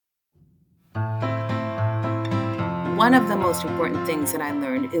One of the most important things that I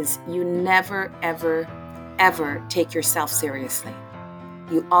learned is you never, ever, ever take yourself seriously.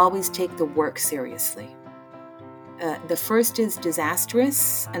 You always take the work seriously. The first is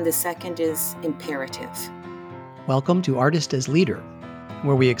disastrous, and the second is imperative. Welcome to Artist as Leader,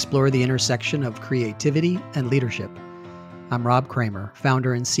 where we explore the intersection of creativity and leadership. I'm Rob Kramer,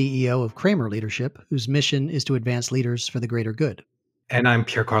 founder and CEO of Kramer Leadership, whose mission is to advance leaders for the greater good. And I'm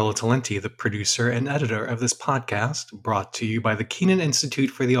Piercarlo Talenti, the producer and editor of this podcast, brought to you by the Kenan Institute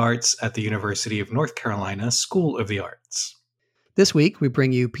for the Arts at the University of North Carolina School of the Arts. This week, we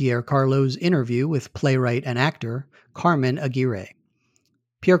bring you Piercarlo's interview with playwright and actor Carmen Aguirre.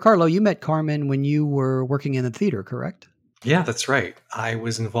 Piercarlo, you met Carmen when you were working in the theater, correct? Yeah, that's right. I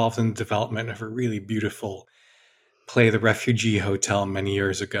was involved in the development of a really beautiful play, The Refugee Hotel, many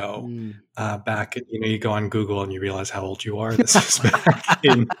years ago. Back, you go on Google and you realize how old you are. This is back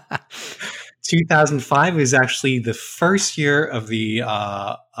in 2005. It was actually the first year of the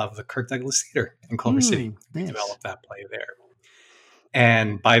Kirk Douglas Theater in Culver City. We developed that play there.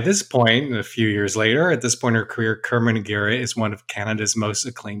 And by this point, a few years later, at this point in her career, Carmen Aguirre is one of Canada's most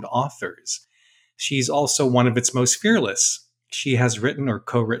acclaimed authors. She's also one of its most fearless. She has written or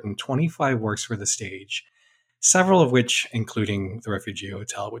co-written 25 works for the stage, several of which, including The Refugee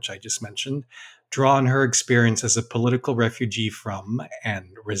Hotel, which I just mentioned, draw on her experience as a political refugee from and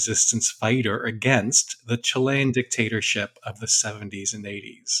resistance fighter against the Chilean dictatorship of the 70s and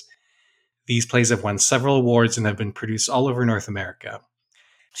 80s. These plays have won several awards and have been produced all over North America.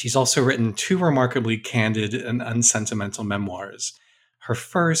 She's also written two remarkably candid and unsentimental memoirs. Her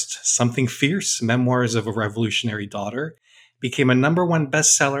first, Something Fierce, Memoirs of a Revolutionary Daughter, became a #1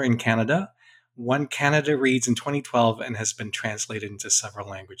 bestseller in Canada, won Canada Reads in 2012, and has been translated into several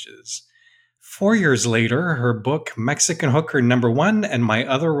languages. 4 years later, her book, Mexican Hooker #1 and My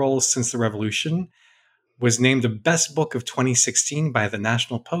Other Roles Since the Revolution, was named the best book of 2016 by the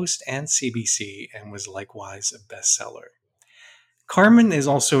National Post and CBC and was likewise a bestseller. Carmen is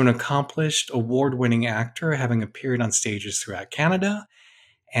also an accomplished, award-winning actor, having appeared on stages throughout Canada,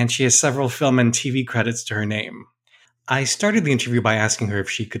 and she has several film and TV credits to her name. I started the interview by asking her if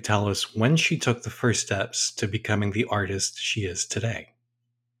she could tell us when she took the first steps to becoming the artist she is today.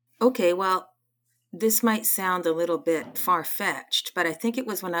 Okay, well, this might sound a little bit far-fetched, but I think it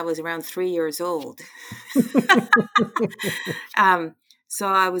was when I was around 3 years old. So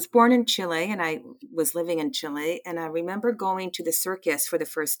I was born in Chile, and I was living in Chile, and I remember going to the circus for the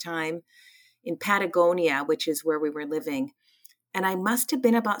first time in Patagonia, which is where we were living. And I must have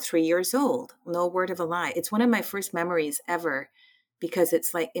been about 3 years old. No word of a lie. It's one of my first memories ever because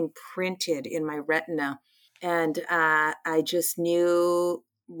it's like imprinted in my retina. And I just knew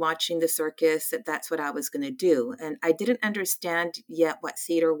watching the circus that that's what I was going to do. And I didn't understand yet what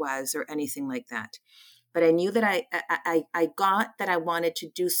theater was or anything like that. But I knew that I got that I wanted to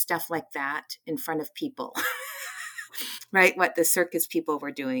do stuff like that in front of people, right? What the circus people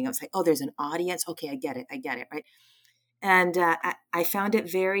were doing. I was like, oh, there's an audience. Okay, I get it, right? And I found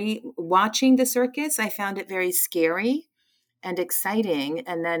it watching the circus, I found it very scary and exciting.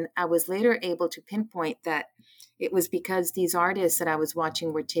 And then I was later able to pinpoint that it was because these artists that I was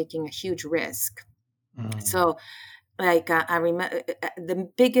watching were taking a huge risk. So I remember the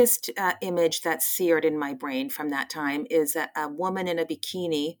biggest image that's seared in my brain from that time is a woman in a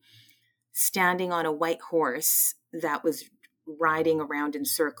bikini standing on a white horse that was riding around in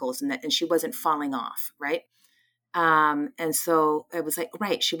circles and she wasn't falling off, right? And so I was like,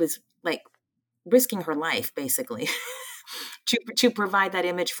 right, she was like risking her life basically to provide that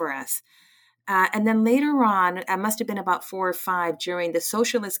image for us. And then later on, I must have been about 4 or 5 during the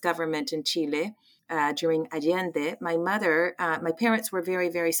socialist government in Chile, during Allende. My parents were very,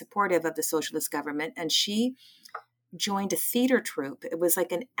 very supportive of the socialist government, and she joined a theater troupe. It was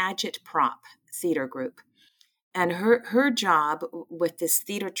like an agitprop theater group. And her job with this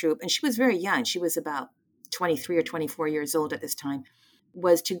theater troupe, and she was very young, she was about 23 or 24 years old at this time,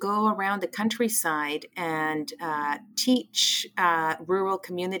 was to go around the countryside and teach rural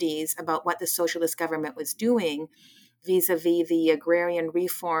communities about what the socialist government was doing vis-a-vis the agrarian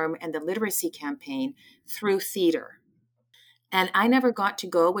reform and the literacy campaign through theater. And I never got to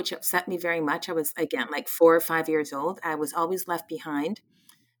go, which upset me very much. I was, again, like 4 or 5 years old. I was always left behind.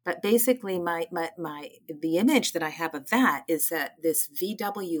 But basically, the image that I have of that is that this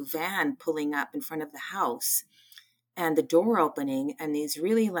VW van pulling up in front of the house and the door opening and these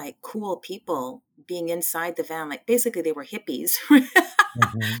really like cool people being inside the van. Like basically they were hippies,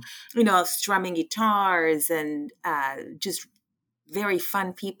 strumming guitars and just very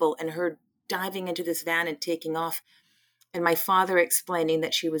fun people, and her diving into this van and taking off. And my father explaining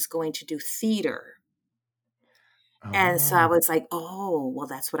that she was going to do theater. And so I Oh. was like, oh, well,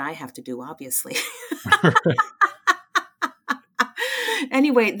 that's what I have to do, obviously.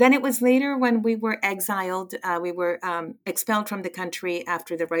 Anyway, then it was later when we were exiled. We were expelled from the country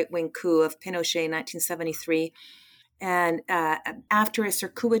after the right-wing coup of Pinochet in 1973. And after a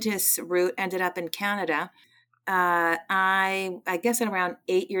circuitous route ended up in Canada, I guess at around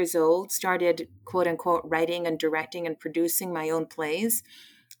 8 years old, started, quote unquote, writing and directing and producing my own plays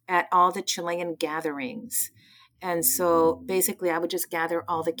at all the Chilean gatherings. And so basically, I would just gather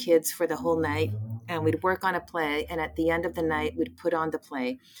all the kids for the whole night and we'd work on a play. And at the end of the night, we'd put on the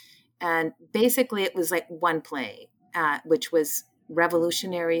play. And basically, it was like one play, which was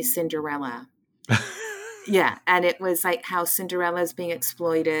Revolutionary Cinderella. Yeah. And it was like how Cinderella is being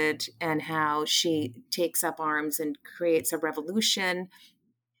exploited and how she takes up arms and creates a revolution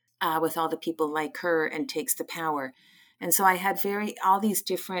with all the people like her and takes the power. And so I had all these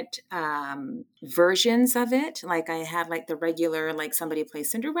different versions of it. Like I had like the regular, like somebody plays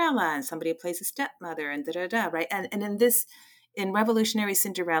Cinderella and somebody plays a stepmother and right? And in Revolutionary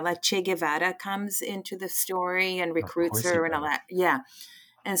Cinderella, Che Guevara comes into the story and recruits her and all that. Yeah.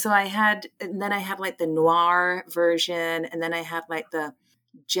 And so then I had like the noir version, and then I had like the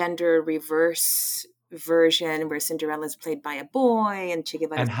gender reverse version where Cinderella is played by a boy and Che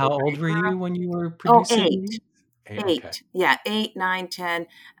Guevara is And how played by old a were girl. you when you were Oh, producing? 8. 8, 8. okay. Yeah, 8, 9, 10.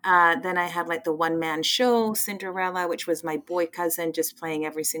 Then I had like the one-man show, Cinderella, which was my boy cousin just playing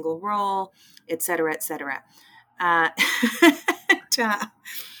every single role, et cetera, et cetera.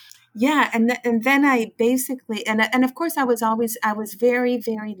 Yeah, and then I basically and of course I was very,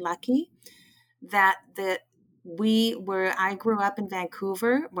 very lucky that I grew up in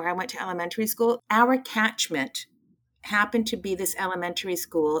Vancouver where I went to elementary school. Our catchment happened to be this elementary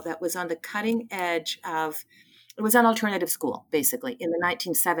school that was on the cutting edge of it was an alternative school, basically, in the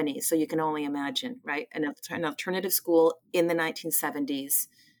 1970s. So you can only imagine, right? An alternative school in the 1970s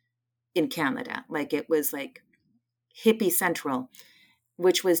in Canada. Like it was like hippie central,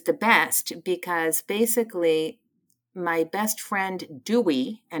 which was the best because basically my best friend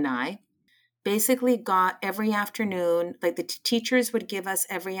Dewey and I basically got every afternoon, like the teachers would give us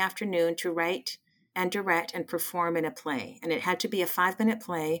every afternoon to write and direct and perform in a play. And it had to be a 5-minute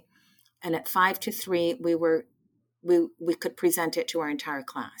play. And at 5 to 3, we could present it to our entire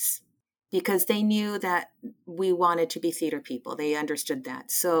class because they knew that we wanted to be theater people. They understood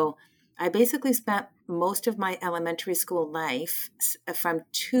that. So I basically spent most of my elementary school life from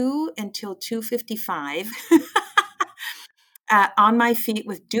 2 until 2:55 on my feet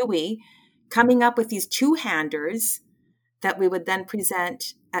with Dewey, coming up with these two-handers that we would then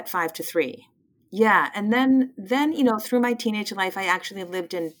present at 5 to 3. Yeah. And then, through my teenage life, I actually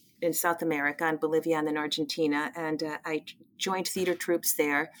lived in South America, in Bolivia and then Argentina, and I joined theater troupes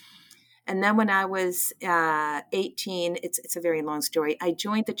there. And then when I was 18, it's a very long story, I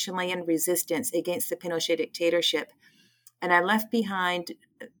joined the Chilean resistance against the Pinochet dictatorship. And I left behind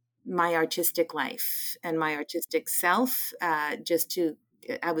my artistic life and my artistic self I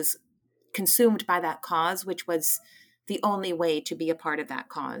was consumed by that cause, which was the only way to be a part of that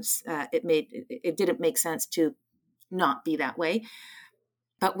cause. It didn't make sense to not be that way.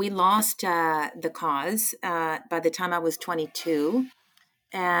 But we lost the cause by the time I was 22.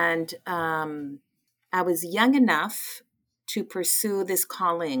 And I was young enough to pursue this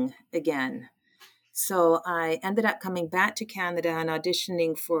calling again. So I ended up coming back to Canada and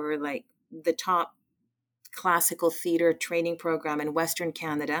auditioning for like the top classical theater training program in Western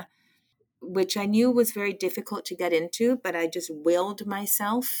Canada, which I knew was very difficult to get into, but I just willed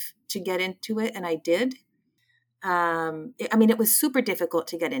myself to get into it, and I did. It was super difficult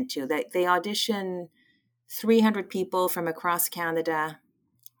to get into. They audition 300 people from across Canada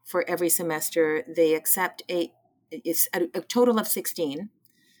for every semester. They accept it's a total of 16,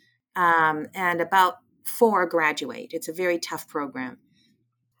 and about 4 graduate. It's a very tough program.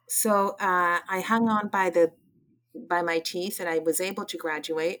 So I hung on by my teeth, and I was able to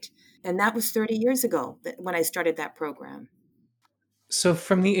graduate. And that was 30 years ago when I started that program. So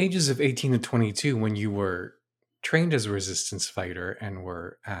from the ages of 18 to 22, when you were trained as a resistance fighter and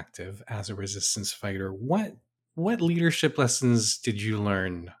were active as a resistance fighter, what leadership lessons did you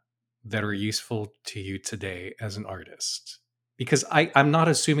learn that are useful to you today as an artist? Because I'm not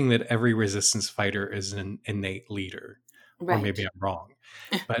assuming that every resistance fighter is an innate leader, Right. Or maybe I'm wrong.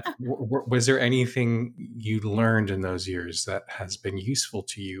 But was there anything you learned in those years that has been useful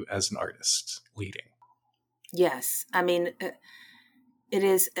to you as an artist leading? Yes. It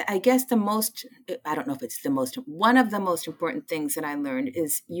is, I guess, I don't know if it's one of the most important things that I learned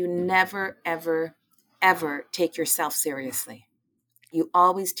is you never, ever, ever take yourself seriously. You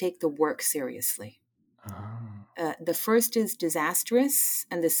always take the work seriously. The first is disastrous,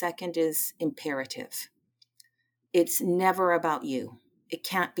 and the second is imperative. It's never about you. It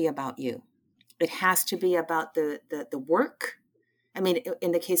can't be about you. It has to be about the work. I mean,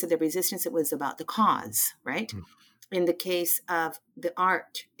 in the case of the resistance, it was about the cause, right? Mm. In the case of the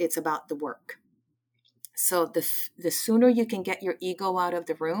art, it's about the work. So the sooner you can get your ego out of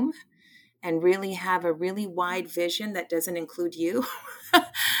the room and really have a really wide vision that doesn't include you,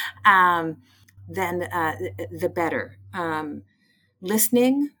 then the better.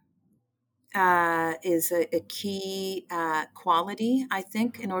 Listening is a key quality, I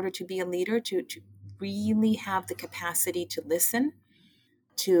think, in order to be a leader, to really have the capacity to listen,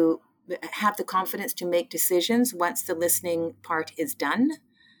 to have the confidence to make decisions once the listening part is done,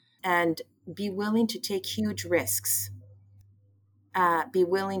 and be willing to take huge risks, be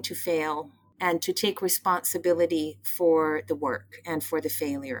willing to fail, and to take responsibility for the work and for the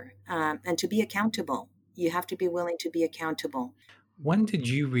failure, and to be accountable. You have to be willing to be accountable. When did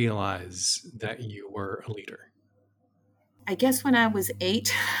you realize that you were a leader? I guess when I was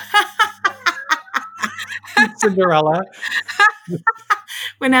 8. Cinderella.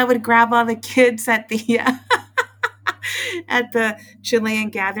 When I would grab all the kids at the at the Chilean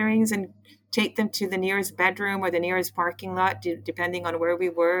gatherings and take them to the nearest bedroom or the nearest parking lot, depending on where we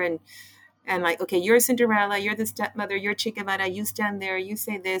were, and like, okay, you're Cinderella, you're the stepmother, you're Chiquimara, you stand there, you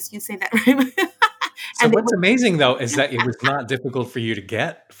say this, you say that. So what's amazing, though, is that it was not difficult for you to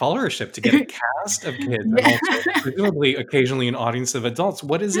get followership, to get a cast of kids, and also presumably occasionally an audience of adults.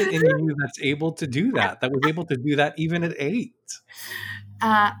 What is it in you that's able to do that was able to do that even at 8?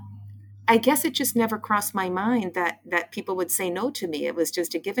 I guess it just never crossed my mind that people would say no to me. It was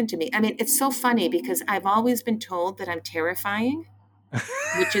just a given to me. I mean, it's so funny because I've always been told that I'm terrifying,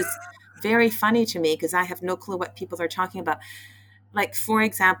 which is very funny to me because I have no clue what people are talking about. Like, for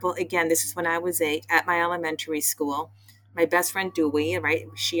example, again, this is when I was 8 at my elementary school. My best friend Dewey, right?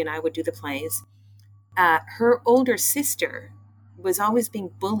 She and I would do the plays. Her older sister was always being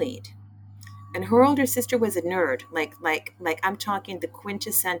bullied. And her older sister was a nerd, like I'm talking the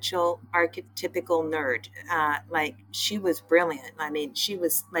quintessential archetypical nerd. Like, she was brilliant. I mean, she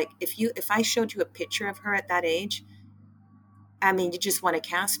was like, if I showed you a picture of her at that age, I mean, you just want to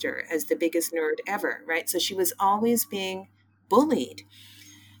cast her as the biggest nerd ever, right? So she was always being bullied.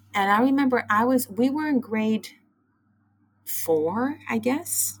 And I remember we were in grade 4, I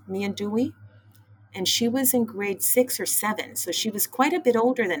guess, me and Dewey. And she was in grade 6 or 7. So she was quite a bit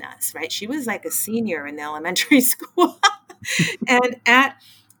older than us, right? She was like a senior in the elementary school. And at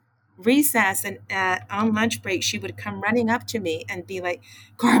recess and on lunch break, she would come running up to me and be like,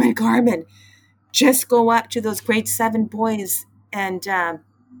 Carmen, just go up to those grade 7 boys and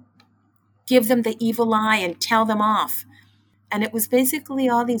give them the evil eye and tell them off. And it was basically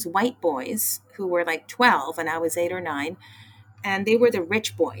all these white boys who were like 12 and I was 8 or 9. And they were the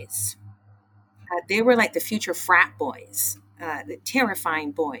rich boys. They were like the future frat boys, the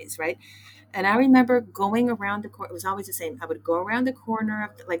terrifying boys, right? And I remember going around the corner. It was always the same. I would go around the corner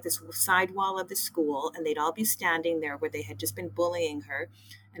of like this side wall of the school, and they'd all be standing there where they had just been bullying her.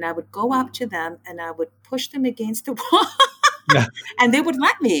 And I would go up to them and I would push them against the wall. Yeah. And they would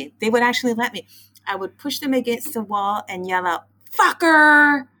let me. They would actually let me. I would push them against the wall and yell out,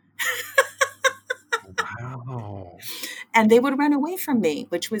 "Fucker!" Wow. And they would run away from me,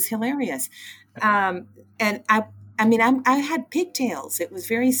 which was hilarious. And I had pigtails. It was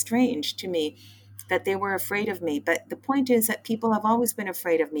very strange to me that they were afraid of me. But the point is that people have always been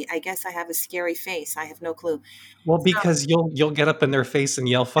afraid of me. I guess I have a scary face. I have no clue. Well, because you'll get up in their face and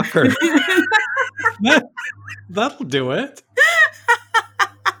yell "fucker." That'll do it.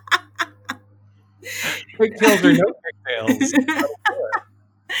 Pigtails or no pigtails.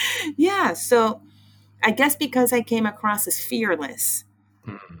 Yeah. So I guess because I came across as fearless,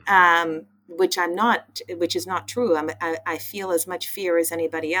 which I'm not, which is not true. I feel as much fear as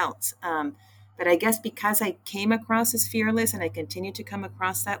anybody else. But I guess because I came across as fearless and I continue to come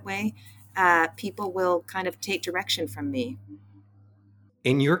across that way, people will kind of take direction from me.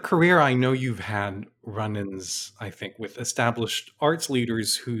 In your career, I know you've had run-ins, I think, with established arts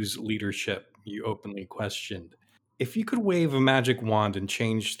leaders whose leadership you openly questioned. If you could wave a magic wand and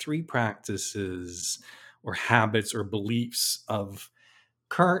change 3 practices or habits or beliefs of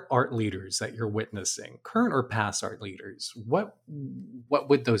current art leaders that you're witnessing, current or past art leaders, what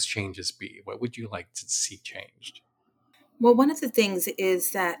would those changes be? What would you like to see changed? Well, one of the things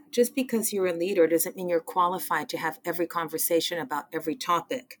is that just because you're a leader doesn't mean you're qualified to have every conversation about every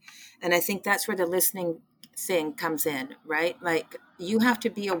topic. And I think that's where the listening thing comes in, right? Like, you have to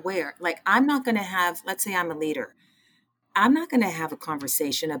be aware. Like, I'm not going to have, let's say I'm a leader, I'm not going to have a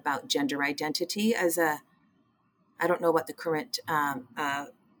conversation about gender identity as a I don't know what the current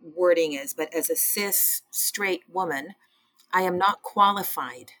wording is, but as a cis straight woman, I am not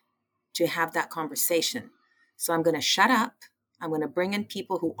qualified to have that conversation. So I'm going to shut up. I'm going to bring in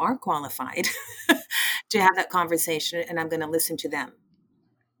people who are qualified to have that conversation, and I'm going to listen to them.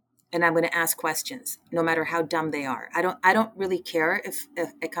 And I'm going to ask questions, no matter how dumb they are. I don't really care if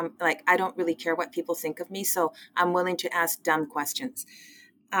it come, like, I don't really care what people think of me. So I'm willing to ask dumb questions.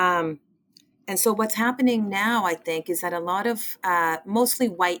 And so what's happening now, I think, is that a lot of mostly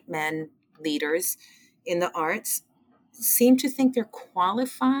white men leaders in the arts seem to think they're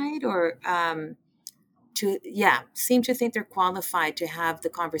qualified seem to think they're qualified to have the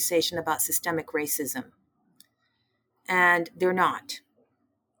conversation about systemic racism. And they're not.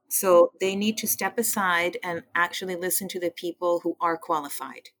 So they need to step aside and actually listen to the people who are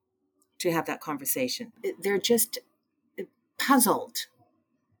qualified to have that conversation. They're just puzzled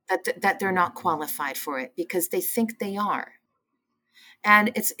that they're not qualified for it because they think they are.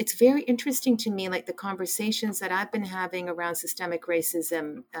 And it's very interesting to me, like the conversations that I've been having around systemic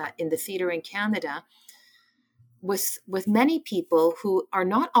racism in the theater in Canada with many people who are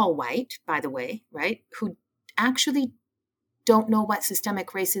not all white, by the way, right? Who actually don't know what systemic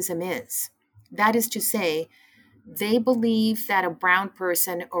racism is. That is to say, they believe that a brown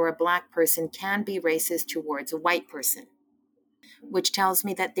person or a black person can be racist towards a white person, which tells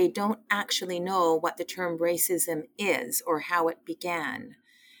me that they don't actually know what the term racism is or how it began,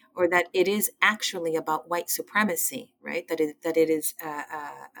 or that it is actually about white supremacy, right? That it is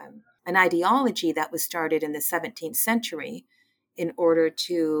an ideology that was started in the 17th century in order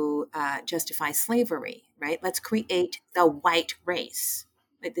to justify slavery, right? Let's create the white race.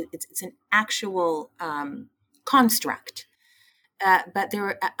 It's an actual construct. But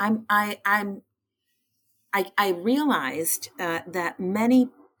I realized that many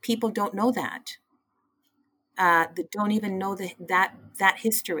people don't know that don't even know that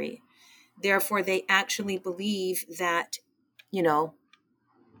history. Therefore, they actually believe that,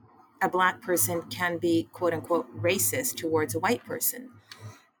 a black person can be quote unquote racist towards a white person.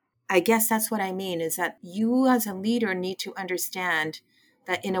 I guess that's what I mean, is that you as a leader need to understand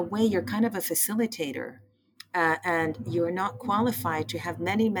that in a way you're kind of a facilitator, and you're not qualified to have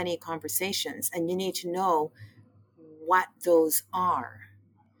many, many conversations, and you need to know what those are.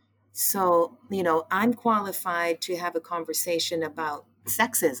 So, I'm qualified to have a conversation about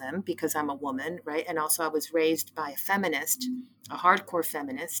sexism because I'm a woman, right? And also I was raised by a feminist, a hardcore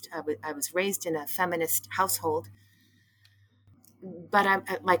feminist. I was raised in a feminist household. But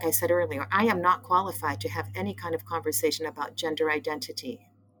like I said earlier, I am not qualified to have any kind of conversation about gender identity.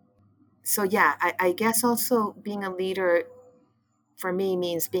 So yeah, I guess also being a leader for me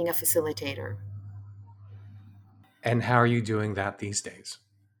means being a facilitator. And how are you doing that these days?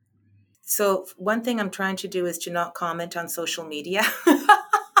 So one thing I'm trying to do is to not comment on social media. Wow.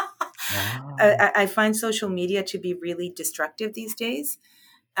 I find social media to be really destructive these days.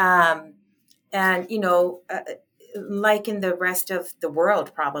 And, like in the rest of the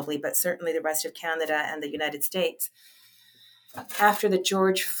world, probably, but certainly the rest of Canada and the United States, after the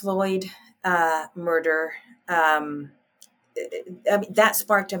George Floyd murder, that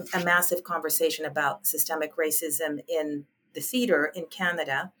sparked a massive conversation about systemic racism in the theater in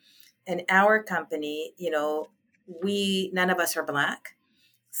Canada. In our company, none of us are Black.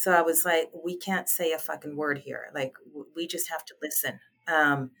 So I was like, we can't say a fucking word here. Like, we just have to listen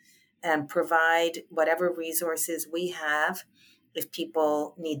and provide whatever resources we have if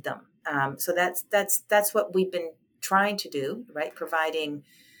people need them. So that's what we've been trying to do, right? Providing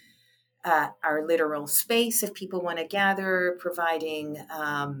our literal space if people want to gather, providing,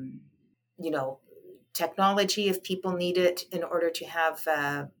 technology if people need it in order to have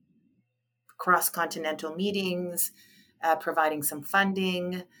cross-continental meetings, providing some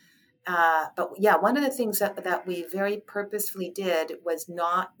funding. But yeah, one of the things that we very purposefully did was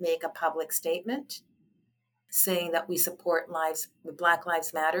not make a public statement saying that we support Black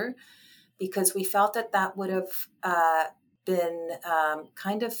Lives Matter, because we felt that would have been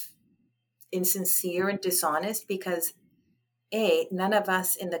kind of insincere and dishonest, because none of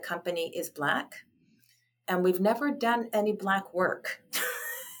us in the company is Black, and we've never done any Black work.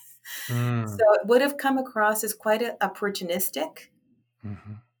 So it would have come across as quite opportunistic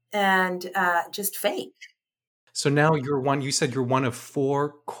and just fake. So now you said you're one of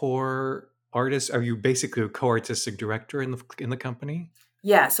 4 core artists. Are you basically a co-artistic director in the company?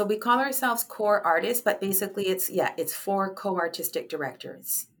 Yeah. So we call ourselves core artists, but basically it's 4 co-artistic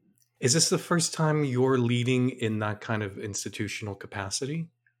directors. Is this the first time you're leading in that kind of institutional capacity?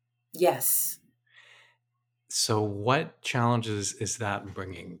 Yes. So what challenges is that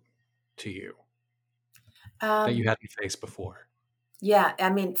bringing to you? that you hadn't faced before? Yeah, I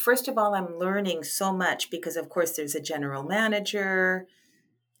mean, first of all, I'm learning so much because, of course, there's a general manager,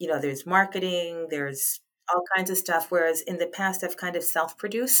 there's marketing, there's all kinds of stuff. Whereas in the past, I've kind of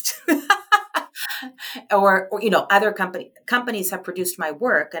self-produced, or other companies have produced my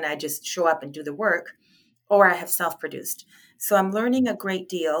work, and I just show up and do the work, or I have self-produced. So I'm learning a great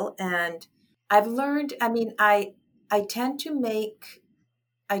deal, and I've learned. I mean, I tend to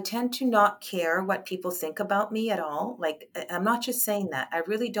not care what people think about me at all. Like, I'm not just saying that. I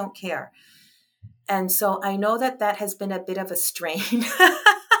really don't care. And so I know that has been a bit of a strain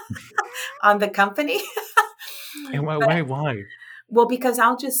on the company. And But, why? well, because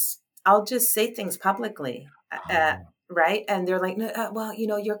I'll just say things publicly, right? And they're like, no, well,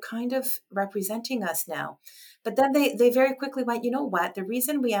 you're kind of representing us now. But then they very quickly went, you know what? The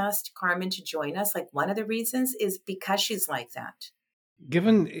reason we asked Carmen to join us, like one of the reasons, is because she's like that.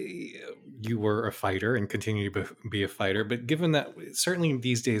 Given you were a fighter and continue to be a fighter, but given that certainly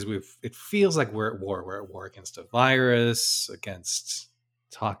these days it feels like we're at war. We're at war against a virus, against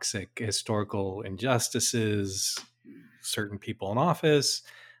toxic historical injustices, certain people in office.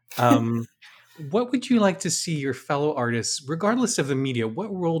 What would you like to see your fellow artists, regardless of the media,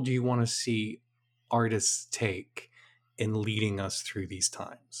 what role do you want to see artists take in leading us through these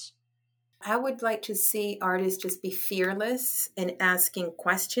times? I would like to see artists just be fearless in asking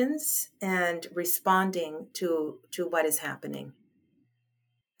questions and responding to what is happening,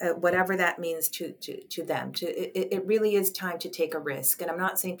 whatever that means to them. It really is time to take a risk. And I'm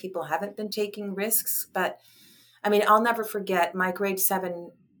not saying people haven't been taking risks, but I mean, I'll never forget my grade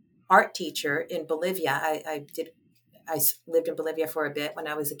 7 art teacher in Bolivia. I lived in Bolivia for a bit when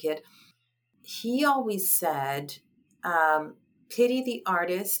I was a kid. He always said, pity the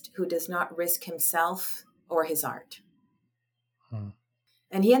artist who does not risk himself or his art.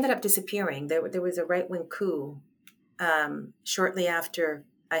 And he ended up disappearing. There was a right-wing coup shortly after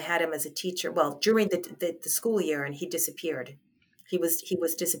I had him as a teacher. Well, during the school year, and he disappeared. He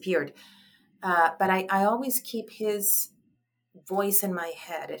was disappeared. But I always keep his voice in my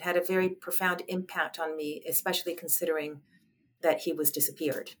head. It had a very profound impact on me, especially considering that he was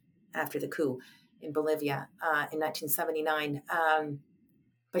disappeared after the coup in Bolivia in 1979.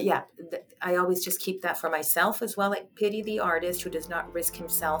 But yeah, I always just keep that for myself as well. Like, pity the artist who does not risk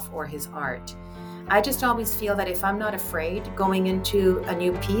himself or his art. I just always feel that if I'm not afraid going into a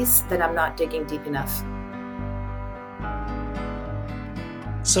new piece, then I'm not digging deep enough.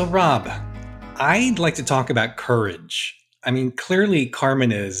 So, Rob, I'd like to talk about courage. I mean, clearly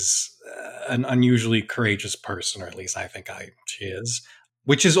Carmen is an unusually courageous person, or at least I think she is.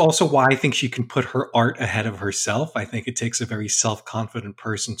 Which is also why I think she can put her art ahead of herself. I think it takes a very self-confident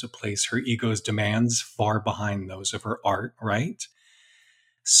person to place her ego's demands far behind those of her art, right?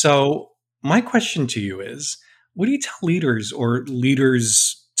 So my question to you is, what do you tell leaders or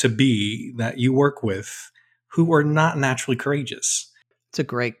leaders to be that you work with who are not naturally courageous? It's a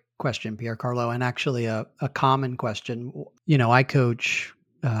great question, Pierre Carlo, and actually a common question. I coach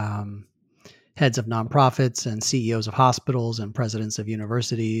heads of nonprofits and CEOs of hospitals and presidents of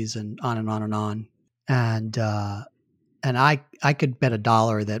universities and on and on and on. And I could bet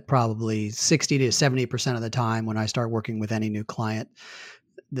 $1 that probably 60 to 70% of the time when I start working with any new client,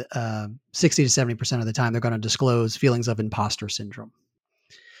 60 to 70% of the time, they're going to disclose feelings of imposter syndrome.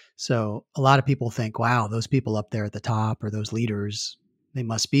 So a lot of people think, wow, those people up there at the top, or those leaders, they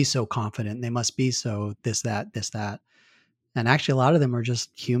must be so confident. They must be so this, that. And actually, a lot of them are just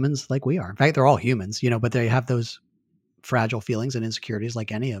humans like we are. In fact, they're all humans, but they have those fragile feelings and insecurities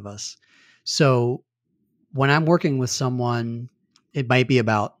like any of us. So when I'm working with someone, it might be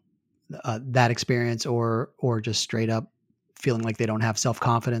about that experience or just straight up feeling like they don't have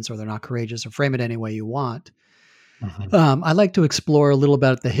self-confidence or they're not courageous, or frame it any way you want. Mm-hmm. I like to explore a little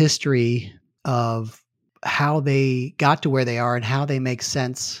bit the history of how they got to where they are and how they make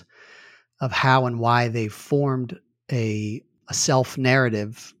sense of how and why they formed a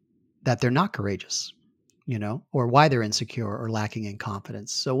self-narrative that they're not courageous, or why they're insecure or lacking in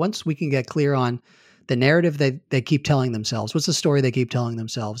confidence. So once we can get clear on the narrative they keep telling themselves, what's the story they keep telling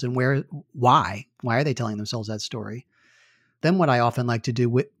themselves, and why are they telling themselves that story? Then what I often like to do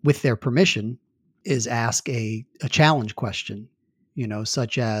with their permission is ask a challenge question,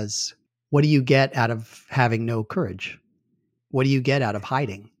 such as, what do you get out of having no courage? What do you get out of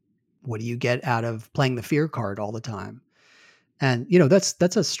hiding? What do you get out of playing the fear card all the time? And,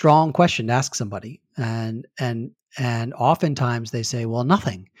 that's a strong question to ask somebody. And oftentimes they say, well,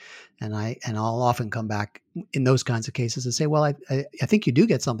 nothing. And I'll often come back in those kinds of cases and say, well, I think you do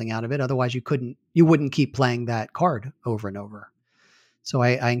get something out of it. Otherwise you wouldn't keep playing that card over and over. So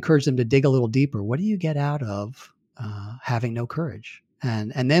I encourage them to dig a little deeper. What do you get out of having no courage?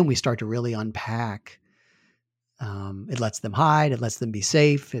 And then we start to really unpack. It lets them hide. It lets them be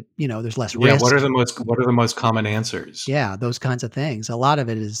safe. There's less risk. What are the most common answers? Yeah, those kinds of things. A lot of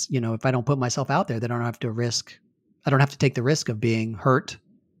it is, if I don't put myself out there, then I don't have to take the risk of being hurt,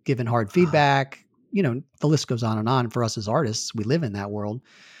 given hard feedback. The list goes on. And on. For us as artists, we live in that world.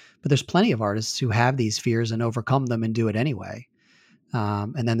 But there's plenty of artists who have these fears and overcome them and do it anyway.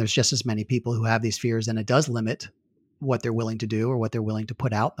 And then there's just as many people who have these fears, and it does limit what they're willing to do or what they're willing to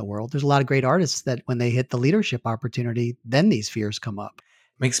put out in the world. There's a lot of great artists that when they hit the leadership opportunity, then these fears come up.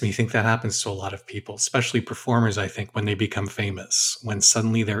 Makes me think that happens to a lot of people, especially performers, I think, when they become famous, when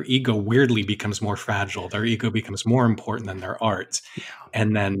suddenly their ego weirdly becomes more fragile, their ego becomes more important than their art. Yeah.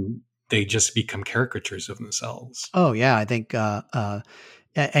 And then they just become caricatures of themselves. Oh, yeah. I think, and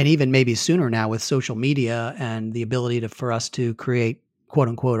even maybe sooner now with social media and the ability for us to create, quote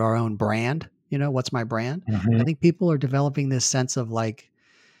unquote, our own brand. What's my brand? Mm-hmm. I think people are developing this sense of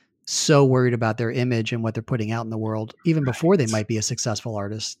so worried about their image and what they're putting out in the world, even before they might be a successful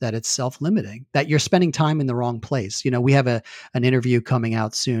artist, that it's self-limiting, that you're spending time in the wrong place. We have an interview coming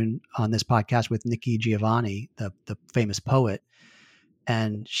out soon on this podcast with Nikki Giovanni, the famous poet.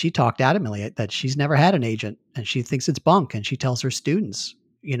 And she talked adamantly that she's never had an agent and she thinks it's bunk. And she tells her students,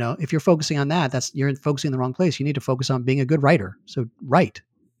 if you're focusing on that, you're focusing in the wrong place. You need to focus on being a good writer. So write,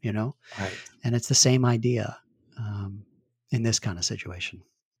 Right. And it's the same idea in this kind of situation.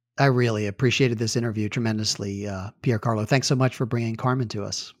 I really appreciated this interview tremendously, Pier Carlo. Thanks so much for bringing Carmen to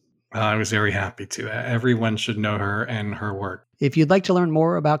us. I was very happy to. Everyone should know her and her work. If you'd like to learn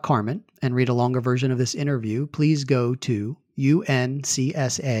more about Carmen and read a longer version of this interview, please go to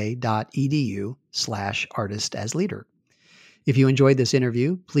uncsa.edu/artistasleader. If you enjoyed this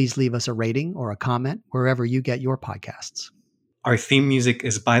interview, please leave us a rating or a comment wherever you get your podcasts. Our theme music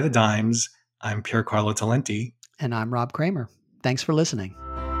is By the Dimes. I'm Pier Carlo Talenti. And I'm Rob Kramer. Thanks for listening.